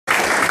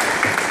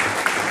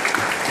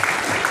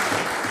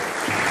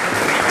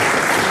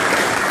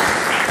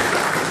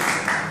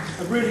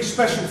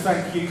special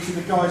thank you to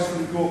the guys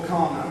from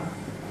Gorkana.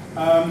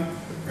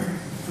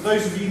 For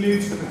those of you new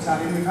to the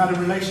battalion, we've had a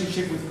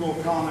relationship with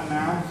Gorkana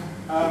now,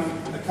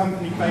 a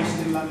company based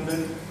in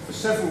London, for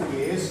several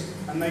years,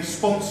 and they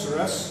sponsor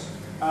us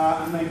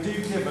and they do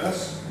give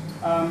us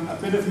a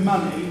bit of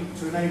money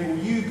to enable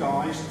you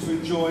guys to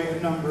enjoy a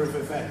number of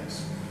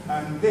events.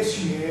 And this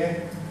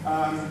year,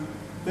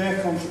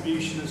 their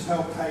contribution has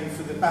helped pay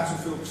for the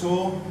Battlefield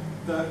Tour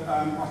that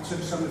I took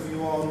some of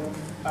you on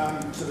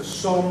to the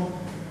Somme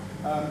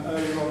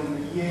earlier on in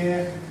the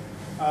year,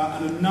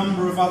 and a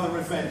number of other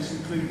events,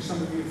 including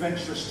some of the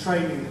adventurous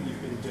training that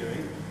you've been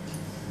doing.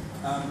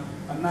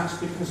 And that's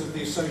because of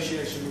the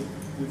association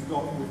we've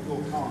got with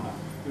Gorkana.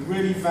 We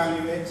really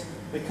value it.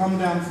 They come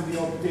down for the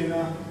odd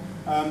dinner,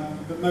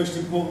 but most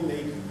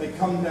importantly, they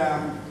come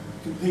down,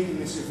 compete in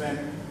this event,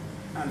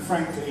 and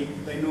frankly,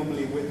 they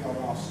normally whip our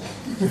arse.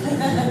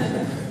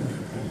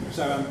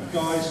 So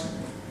guys,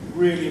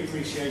 really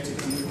appreciate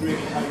it, and we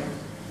really hope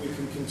we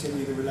can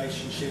continue the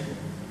relationship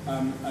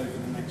over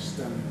the next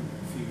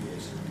few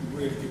years.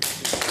 Really good to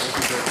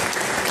see you.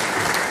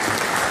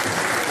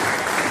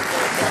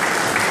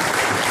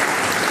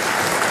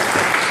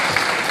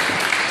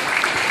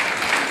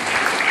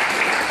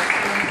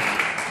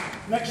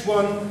 Next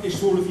one is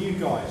to all of you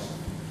guys.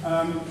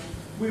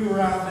 We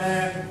were out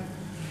there,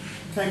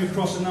 came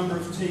across a number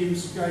of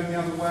teams going the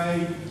other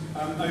way,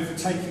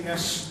 overtaking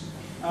us,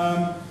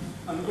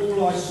 and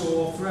all I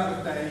saw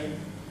throughout the day,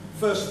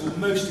 first of all,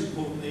 most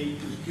importantly,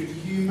 was good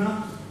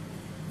humour,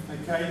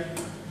 okay?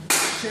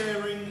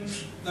 Sharing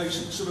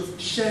those sort of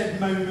shared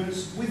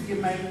moments with your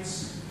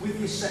mates, with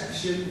your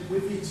section,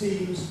 with your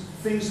teams,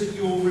 things that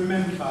you'll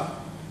remember,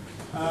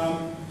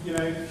 you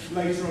know,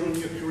 later on in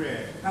your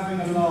career. Having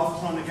a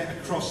laugh trying to get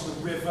across the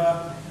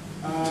river,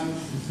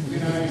 you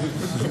know,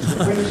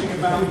 whinging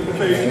about your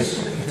boots,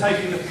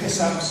 taking the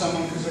piss out of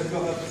someone because they've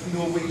got a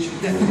Norwegian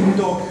death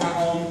dog hat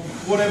on,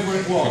 whatever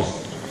it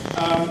was.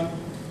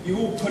 You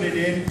all put it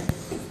in.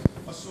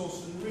 I saw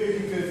some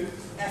really good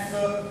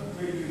effort,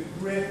 really good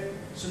grip,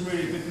 some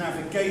really good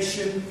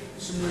navigation,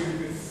 some really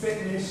good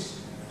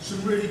fitness,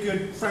 some really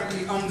good,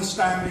 frankly,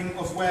 understanding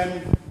of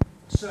when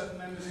certain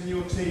members in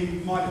your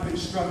team might have been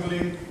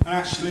struggling, and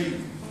actually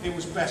it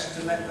was best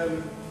to let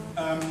them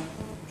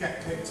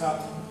get picked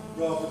up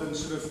rather than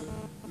sort of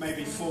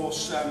maybe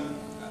force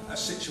a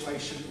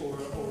situation or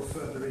a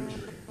further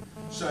injury.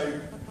 So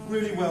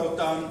really well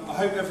done. I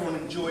hope everyone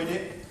enjoyed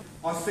it.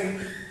 I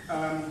think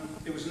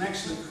it was an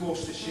excellent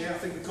course this year. I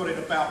think we got it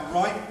about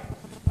right.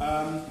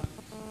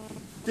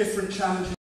 Different challenges.